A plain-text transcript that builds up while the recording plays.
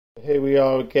Here we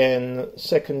are again,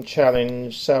 second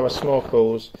challenge, sour smog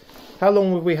balls. How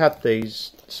long have we had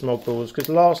these smog balls? Because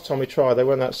last time we tried they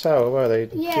weren't that sour, were they?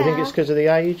 Yeah. Do you think it's because of the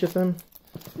age of them?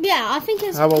 Yeah, I think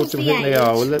it's How old do you think they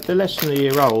are? Well, they're less than a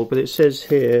year old, but it says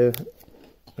here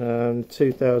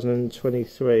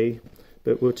 2023,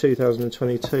 but we're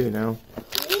 2022 now.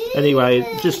 Anyway,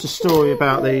 just a story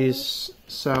about these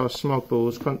sour smog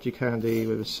balls, crunchy candy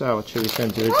with a sour chili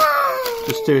centre.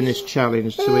 Just doing this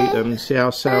challenge to eat them, see how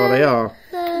sour they are.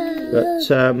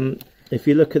 But if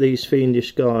you look at these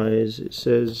fiendish guys, it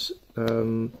says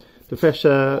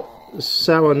Professor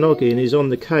Sour Noggin is on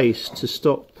the case to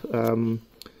stop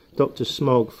Dr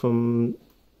Smog from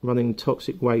running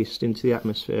toxic waste into the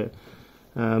atmosphere.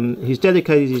 He's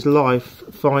dedicated his life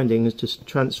findings to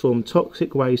transform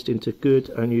toxic waste into good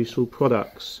and useful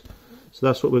products. So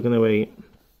that's what we're going to eat.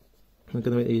 We're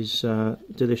going to eat these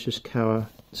delicious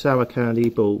sour candy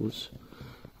balls.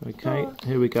 Okay,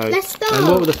 here we go. Let's start. And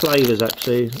what were the flavours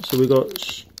actually? So we've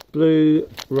got blue,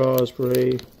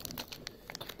 raspberry,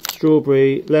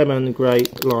 strawberry, lemon,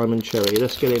 grape, lime and cherry.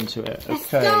 Let's get into it. Okay,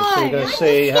 so we're going to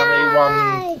see how many,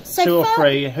 1, 2 or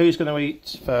 3. Who's going to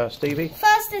eat first, Stevie?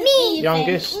 First is me.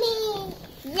 Youngest? Me.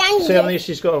 Youngest. See how many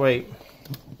she's got to eat.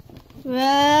 Me.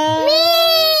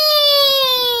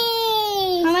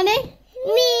 How many? Me.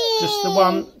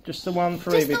 Just the one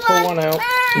for Evie. Pull one out.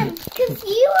 Because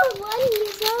you are 1 year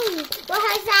old. Well,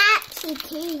 how's that? She's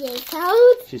 2 years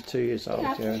old. She's 2 years old,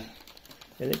 yeah.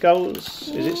 And it goes,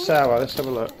 is it sour? Let's have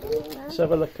a look. Let's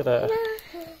have a look at her.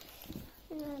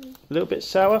 A little bit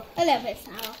sour? A little bit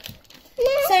sour.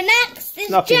 So next is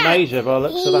Nothing Jack. major by the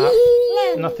looks of that.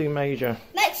 Nothing major.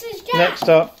 Next is Jack. Next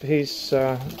up, he's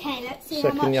okay, let's see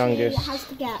second how much youngest. he has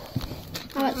to get.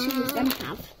 How much he's going to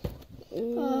have.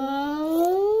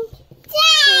 Oh,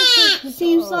 Jack!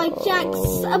 Seems like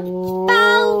Jack's about...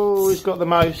 Oh, he's got the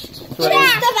most. Just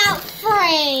about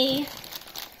 3.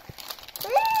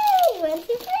 1, 2,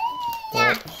 3.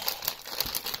 Right.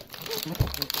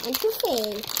 1, 2,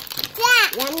 3.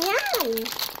 Jack! Yum, yum.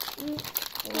 Yum,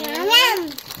 yum.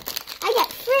 I got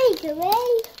 3 to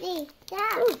eat.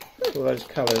 Jack. All those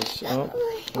colours. Oh.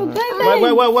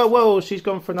 Right. Whoa, she's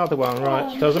gone for another one.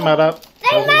 Right, doesn't matter.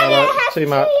 Doesn't matter. Too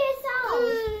much.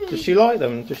 Does she like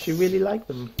them? Does she really like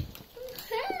them?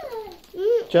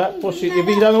 Jack, have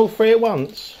you done all 3 at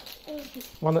once?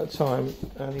 One at a time,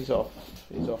 and he's off.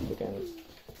 He's off again.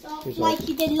 He's like off.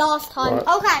 you did last time. Right.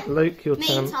 Okay. Luke, your Me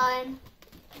turn. time.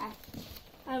 Okay.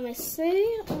 Let me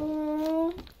see.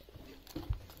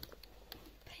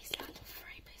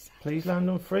 Please land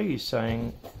on 3, he's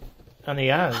saying. And he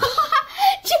has.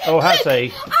 Oh, has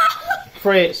he?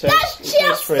 3 it says. That's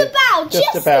just about.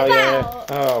 Just about, yeah.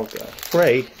 Oh, God.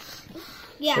 3?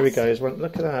 Yes. Here we go.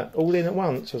 Look at that. All in at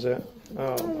once, was it?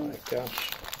 Oh, my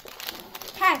gosh.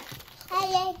 Okay.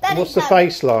 What's the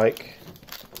face like?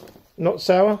 Not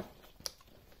sour?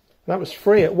 That was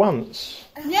 3 at once.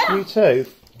 Yeah. You too?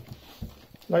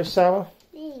 No sour?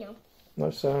 No.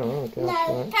 No sour. Oh, gosh. No. Right.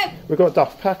 Okay. We've got a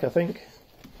duff pack, I think.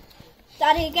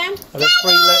 Daddy again. Are there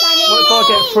 3 left? What if I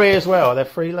get 3 as well? Are there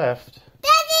 3 left?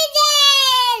 Daddy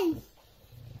again.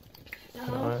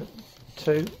 Alright.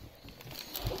 2.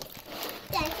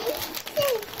 Daddy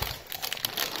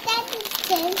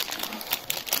 2.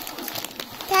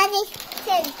 Daddy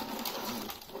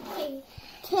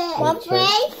 2. 1, 3.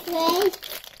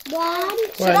 1.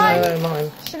 Wait, no,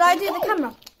 mine. Should I do the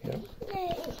camera? Yeah.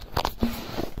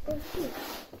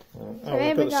 Oh,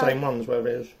 we've got the same ones, where it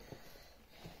is.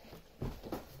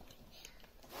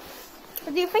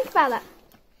 What do you think about that?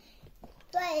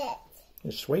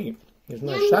 It's sweet. There's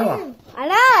no sour. I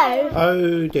know.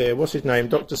 Oh dear, what's his name?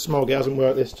 Dr Smog. It hasn't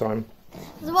worked this time.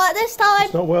 Does it work this time?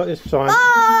 It's not worked this time.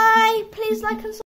 Bye. Please like and subscribe.